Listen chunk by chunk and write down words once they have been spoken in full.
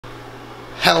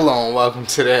Hello and welcome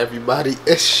to the everybody.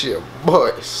 It's your boy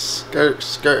Skirt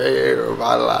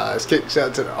Revitalized. Kick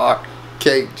shout to the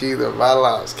arcade G the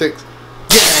Revitalized Kicks.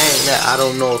 Gang! I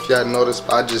don't know if y'all noticed,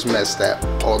 but I just messed that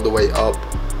all the way up.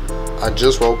 I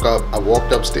just woke up, I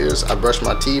walked upstairs, I brushed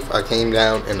my teeth, I came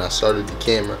down and I started the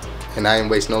camera. And I ain't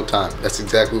waste no time. That's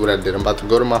exactly what I did. I'm about to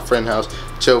go to my friend's house,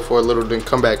 chill for a little, then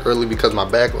come back early because my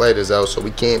backlight is out, so we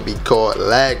can't be caught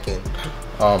lagging.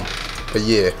 But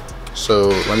yeah. So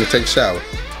let me take a shower.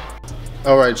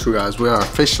 Alright you guys, we are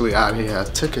officially out here. I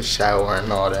took a shower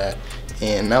and all that,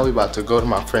 and now we about to go to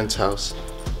my friend's house.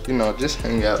 You know, just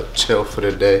hang out, chill for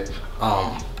the day.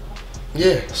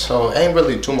 Yeah, so ain't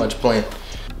really too much planned.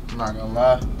 I'm not gonna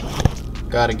lie,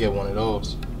 gotta get one of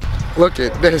those. Look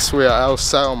at this, we are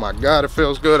outside. Oh my god, it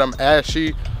feels good. I'm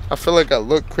ashy. I feel like I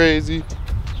look crazy,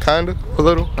 kinda, a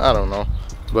little, I don't know.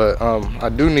 But I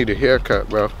do need a haircut,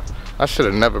 bro. I should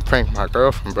have never pranked my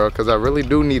girlfriend, bro, because I really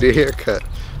do need a haircut.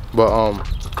 But,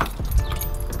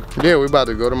 yeah, we about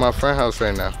to go to my friend's house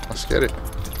right now. Let's get it.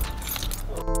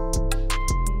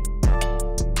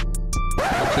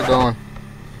 What you doing?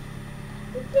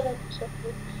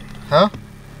 Huh?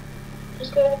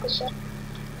 Just go at the shop.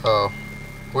 Oh.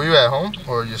 Were you at home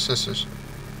or your sister's?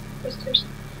 Sisters.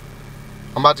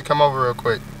 I'm about to come over real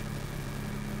quick.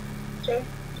 Okay.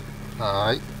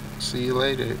 Alright. See you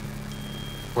later.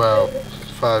 Well,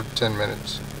 5-10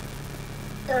 minutes.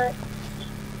 Alright.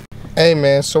 Hey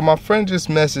man, so my friend just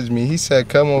messaged me. He said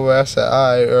come over. I said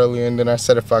alright earlier, and then I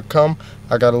said if I come,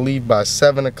 I gotta leave by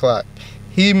 7 o'clock.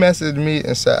 He messaged me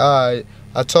and said alright.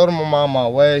 I told him I'm on my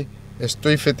way. It's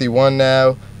 3:51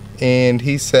 now, and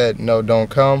he said no, don't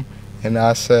come. And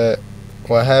I said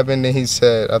what happened? And he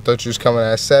said I thought you was coming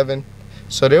at 7.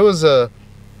 So there was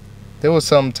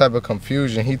some type of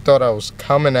confusion. He thought I was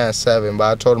coming at 7,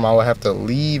 but I told him I would have to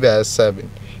leave at 7.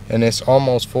 And it's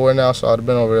almost 4 now, so I'd have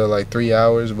been over there like 3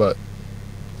 hours, but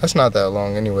that's not that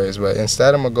long anyways. But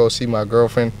instead, I'm gonna go see my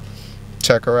girlfriend,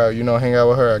 check her out, you know, hang out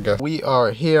with her, I guess. We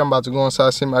are here. I'm about to go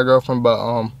inside see my girlfriend,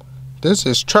 but this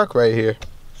is truck right here.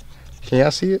 Can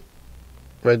y'all see it?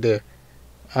 Right there.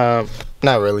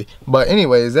 Not really. But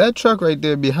anyways, that truck right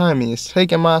there behind me is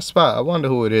taking my spot. I wonder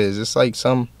who it is. It's like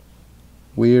some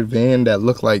weird van that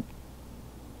look like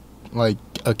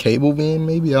a cable van,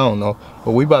 maybe, I don't know.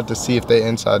 But we about to see if they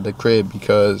inside the crib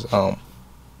because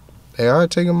they are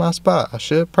taking my spot. I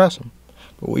should press them,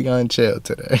 but we gonna chill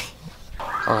today.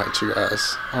 All right, you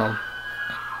guys.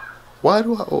 Why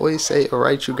do I always say all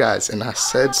right, you guys? And I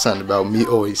said something about me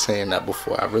always saying that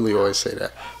before. I really always say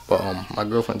that. But my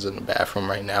girlfriend's in the bathroom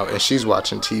right now and she's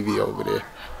watching TV over there.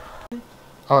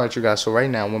 All right, you guys. So right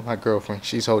now with my girlfriend,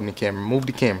 she's holding the camera. Move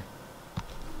the camera.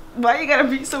 Why you gotta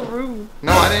be so rude?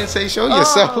 No, I didn't say show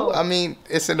yourself. I mean,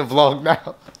 it's in the vlog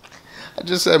now. I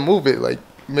just said move it, like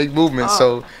make movement.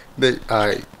 So,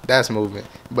 alright, that's movement.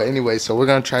 But anyway, so we're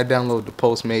gonna try to download the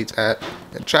Postmates app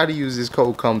and try to use this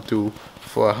code come through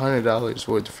for $100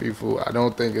 worth of free food. I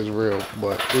don't think it's real,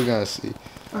 but we're gonna see.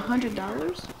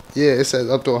 $100? Yeah, it says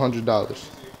up to $100.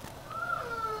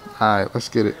 Alright, let's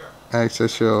get it.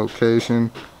 Access your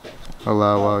location.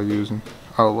 Allow while using.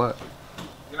 Oh, what?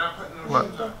 What?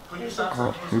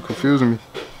 Oh, you confusing me.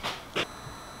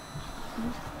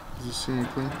 You see me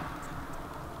clean?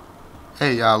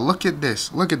 Hey y'all, look at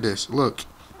this. Look at this. Look.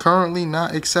 Currently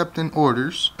not accepting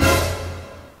orders.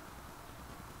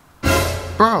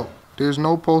 Bro, there's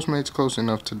no Postmates close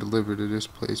enough to deliver to this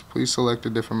place. Please select a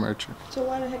different merchant. So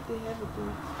why the heck they have it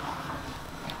there?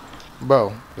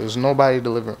 Bro, there's nobody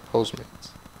delivering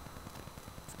Postmates.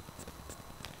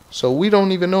 So we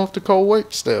don't even know if the code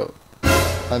works still.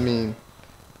 I mean,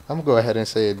 I'm gonna go ahead and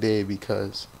say it did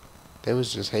because they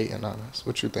was just hating on us.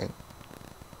 What you think?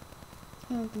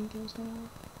 I don't think it was gonna work.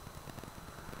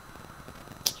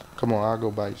 Come on, I'll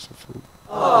go buy you some food.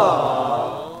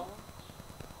 Aww.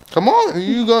 Come on,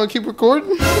 you gonna keep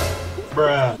recording?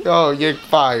 Bruh. Yo, you're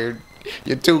fired.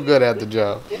 You're too good at the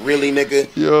job. Really, nigga?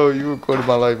 Yo, you recorded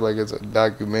my life like it's a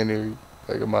documentary,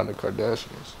 like I'm on the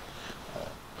Kardashians.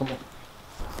 Come on.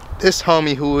 This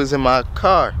homie who was in my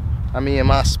car. in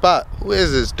my spot. Who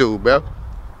is this dude, bro?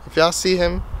 If y'all see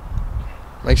him,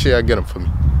 make sure y'all get him for me.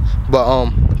 But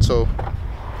so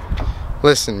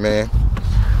listen, man.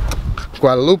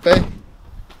 Guadalupe.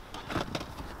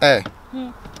 Hey,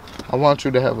 I want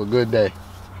you to have a good day.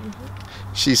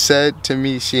 She said to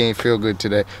me she ain't feel good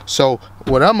today. So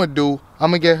what I'm gonna do,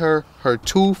 I'm gonna get her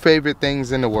 2 favorite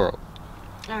things in the world.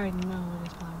 I already know what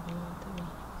it's gonna be.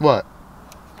 What?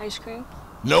 Ice cream?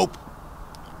 Nope.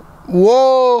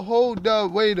 Whoa, hold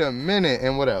up, wait a minute.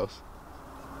 And what else?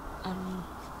 I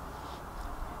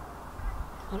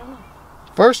don't know.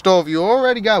 First off, you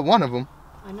already got one of them.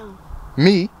 I know.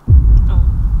 Me. Oh.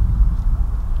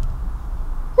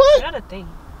 not a thing.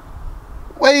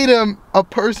 Wait, a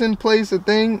person, place, a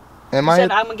thing? Am You I?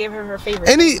 said I'm gonna give her her favorite.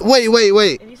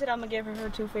 Wait. And you said I'm gonna give her her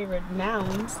 2 favorite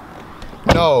nouns.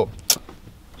 No.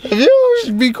 If you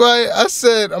should be quiet, I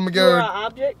said I'm gonna give You're her. an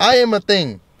object? I am a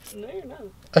thing. No, you're not.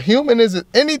 A human is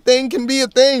anything can be a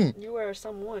thing. You are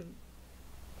someone.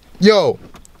 Yo,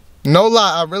 no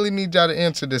lie, I really need y'all to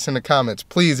answer this in the comments,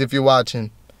 please, if you're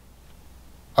watching.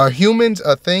 Are humans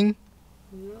a thing?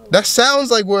 No. That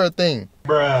sounds like we're a thing.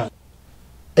 Bruh.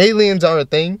 Aliens are a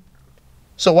thing.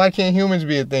 So why can't humans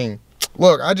be a thing?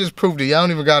 Look, I just proved it. Y'all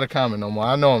don't even got a comment no more.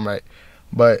 I know I'm right.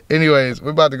 But anyways,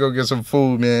 we're about to go get some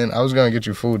food, man. I was gonna get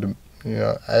you food. You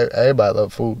know, everybody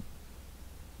love food.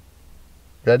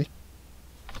 Ready?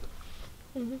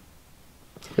 Mhm.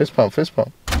 Fist pump, fist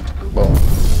pump. Boom.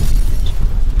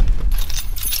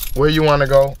 Where you want to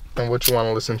go and what you want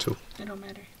to listen to? It don't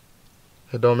matter.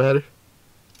 It don't matter?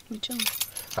 We chilling.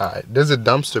 Alright, there's a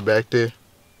dumpster back there.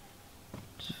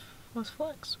 Let's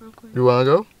flex real quick. You want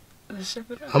to go? Let's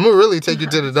step it up. I'm going to really take you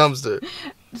to the dumpster.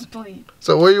 Just play.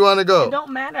 So where you want to It go?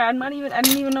 don't matter. I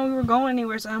didn't even know we were going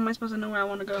anywhere, so how am I supposed to know where I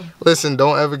want to go? Listen,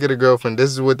 don't ever get a girlfriend. This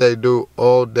is what they do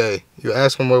all day. You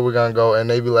ask them where we're going to go and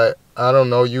they be like, I don't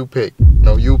know, you pick.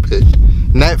 No, you pick.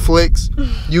 Netflix,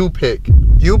 you pick.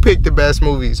 You pick the best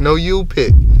movies. No, you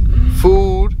pick.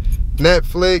 Food,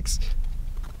 Netflix,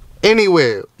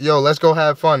 anywhere. Yo, let's go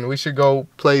have fun. We should go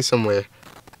play somewhere.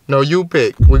 No, you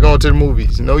pick. We're going to the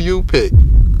movies. No, you pick.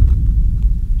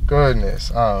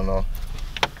 Goodness, I don't know.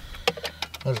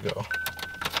 Let's go.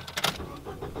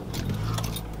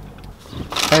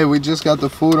 Hey, we just got the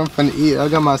food. I'm finna eat. I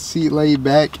got my seat laid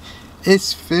back.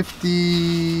 It's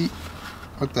 50...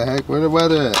 What the heck? Where the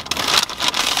weather at?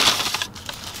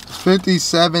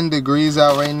 57 degrees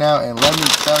out right now, and let me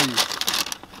tell you,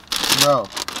 bro,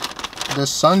 the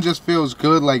sun just feels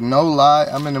good. Like, no lie,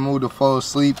 I'm in the mood to fall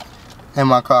asleep in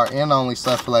my car, and I only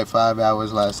slept for like 5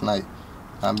 hours last night.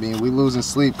 I mean, we losing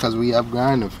sleep because we up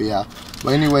grinding for y'all.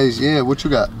 But anyways, yeah, what you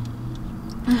got?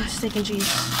 Steak and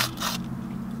cheese.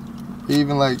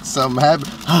 Even like something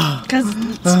happened. Cause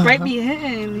Sprite be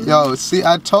hitting. Yo, see,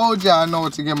 I told y'all I know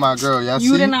what to get my girl. Y'all see?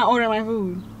 You did not order my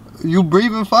food. You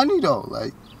breathing funny though.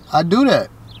 Like, I do that.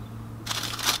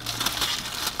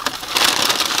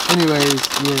 Anyways,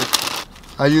 yeah.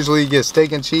 I usually get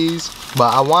steak and cheese,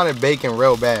 but I wanted bacon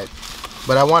real bad.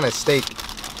 But I want a steak.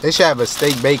 They should have a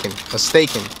steak bacon, a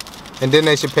steakin'. And then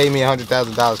they should pay me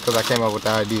 $100,000 because I came up with the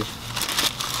idea.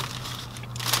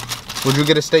 Would you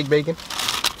get a steak bacon?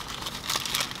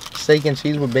 Steak and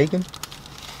cheese with bacon?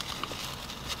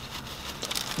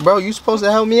 Bro, you supposed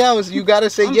to help me out. You gotta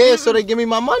say yes so they give me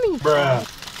my money. Bruh.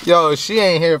 Yo, she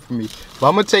ain't here for me. But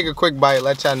I'm gonna take a quick bite,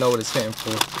 let y'all know what it's hitting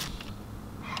for.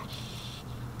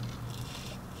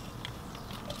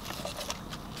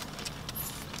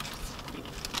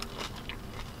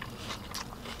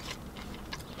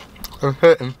 It's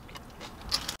hitting.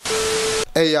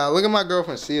 Hey y'all, look at my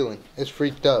girlfriend's ceiling. It's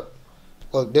freaked up.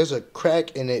 Look, there's a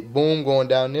crack in it, boom, going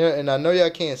down there. And I know y'all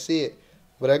can't see it,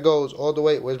 but that goes all the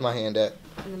way. Where's my hand at?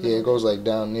 Yeah, it goes like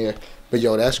down there. But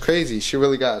yo, that's crazy. She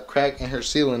really got a crack in her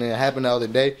ceiling and it happened the other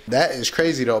day. That is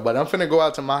crazy though. But I'm finna go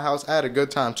out to my house. I had a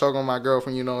good time talking with my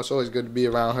girlfriend. You know, it's always good to be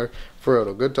around her. For real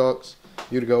though, good talks.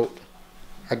 You the GOAT.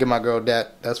 I give my girl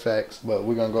that. That's facts. But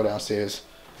we're gonna go downstairs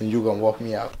and you gonna walk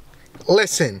me out.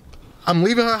 Listen, I'm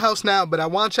leaving her house now, but I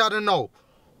want y'all to know.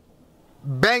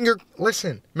 Banger,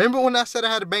 listen, remember when I said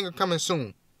I had a banger coming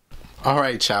soon?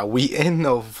 Alright y'all, we in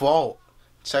the vault.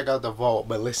 Check out the vault,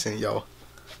 but listen, yo.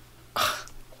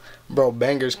 Bro,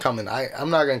 banger's coming.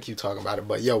 I'm not gonna keep talking about it,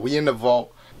 but yo, we in the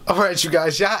vault. Alright you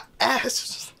guys, y'all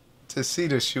asked to see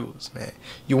the shoes, man.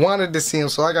 You wanted to see them,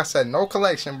 so like I said, no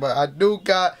collection, but I do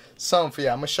got something for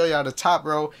y'all. I'm gonna show y'all the top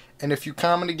row, and if you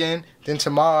comment again, then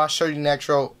tomorrow I'll show you the next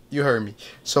row. You heard me.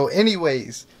 So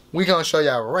anyways, we gonna show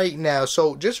y'all right now.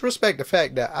 So just respect the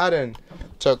fact that I done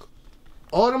took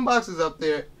all them boxes up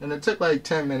there, and it took like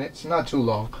 10 minutes, not too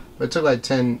long, but it took like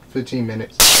 10-15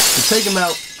 minutes to take them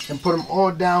out and put them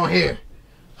all down here.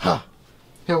 Huh.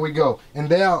 Here we go. And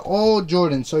they are all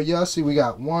Jordan. So y'all see we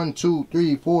got 1, 2,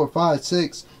 3, 4, 5,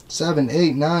 6, 7,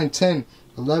 8, 9, 10,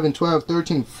 11, 12,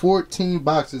 13, 14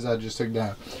 boxes I just took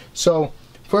down. So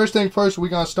first thing first, we're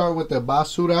gonna start with the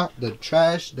basura, the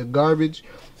trash, the garbage.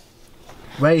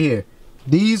 Right here.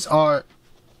 These are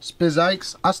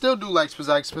Spizikes. I still do like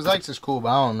Spizikes. Spizikes is cool, but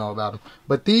I don't know about them.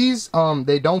 But these,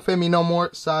 they don't fit me no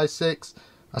more. Size 6.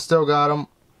 I still got them.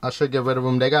 I should get rid of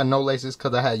them. They got no laces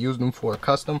because I had used them for a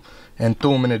custom and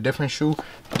threw them in a different shoe.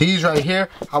 These right here,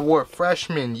 I wore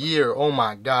freshman year. Oh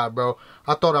my god, bro.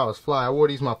 I thought I was fly. I wore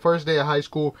these my first day of high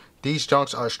school. These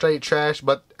junks are straight trash,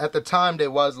 but at the time they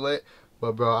was lit.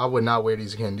 But bro, I would not wear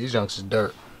these again. These junks is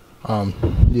dirt.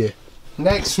 Yeah.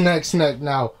 Next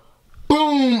now.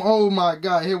 Boom! Oh my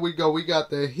god, here we go. We got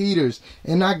the heaters.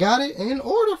 And I got it in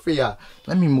order for y'all.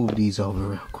 Let me move these over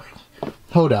real quick.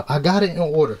 Hold up. I got it in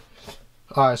order.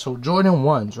 Alright, so Jordan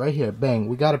 1s right here. Bang.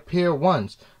 We got a pair of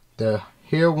 1s. The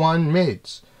Here 1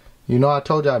 mids. You know I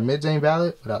told y'all mids ain't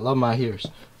valid, but I love my hears.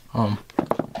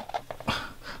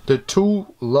 The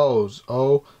 2 lows.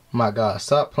 Oh my god,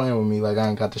 stop playing with me like I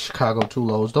ain't got the Chicago 2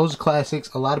 lows. Those are classics.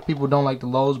 A lot of people don't like the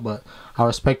lows, but I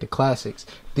respect the classics.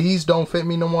 These don't fit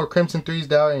me no more. Crimson 3s,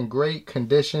 they are in great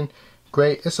condition.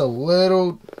 Great. It's a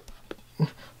little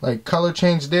like color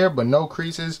change there, but no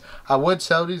creases. I would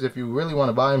sell these if you really want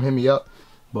to buy them. Hit me up,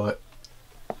 but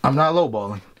I'm not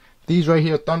lowballing. These right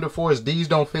here, Thunder 4s, these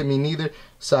don't fit me neither.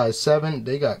 Size 7,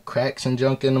 they got cracks and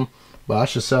junk in them, but I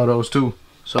should sell those too.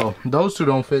 So those 2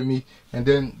 don't fit me, and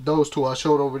then those 2 I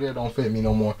showed over there don't fit me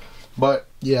no more. But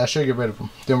yeah, I should get rid of them.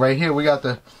 Then right here we got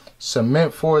the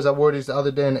Cement 4s. I wore these the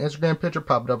other day in the Instagram picture.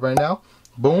 Pop it up right now.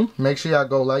 Boom. Make sure y'all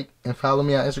go like and follow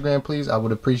me on Instagram, please. I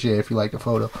would appreciate it if you like the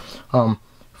photo.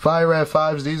 Fire Red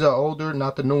 5s. These are older,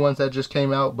 not the new ones that just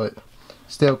came out, but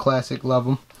still classic. Love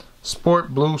them. Sport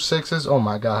Blue 6s. Oh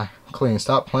my god, clean.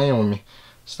 Stop playing with me.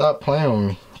 Stop playing with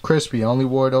me. Crispy. I only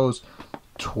wore those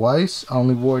twice. I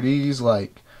only wore these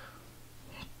like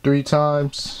 3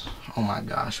 times. Oh my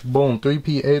gosh. Boom.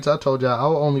 3P8s. I told y'all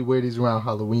I'll only wear these around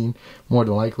Halloween more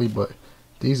than likely, but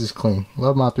these is clean.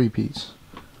 Love my 3Ps.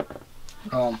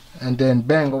 And then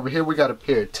bang, over here we got a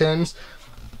pair of 10s.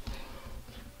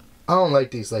 I don't like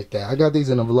these like that. I got these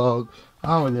in a vlog. I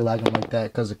don't really like them like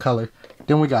that because of color.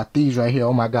 Then we got these right here.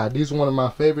 Oh my god, these are one of my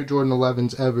favorite Jordan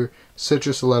 11s ever.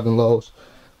 Citrus 11 lows.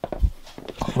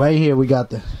 Right here we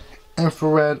got the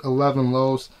Infrared 11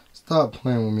 lows. Stop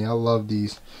playing with me. I love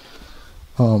these.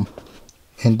 And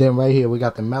then right here we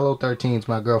got the Mellow 13s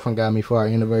my girlfriend got me for our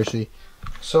anniversary.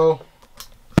 So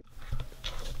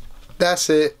that's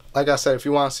it. Like I said, if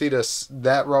you want to see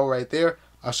that row right there,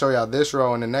 I'll show y'all this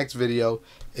row in the next video.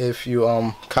 If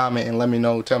you comment and let me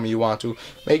know, tell me you want to.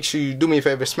 Make sure you do me a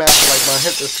favor, smash the like button,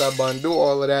 hit the sub button, do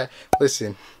all of that.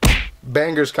 Listen,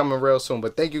 bangers coming real soon.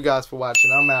 But thank you guys for watching.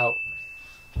 I'm out.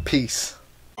 Peace.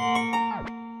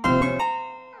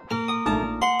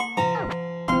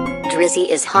 Drizzy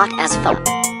is hot as fuck.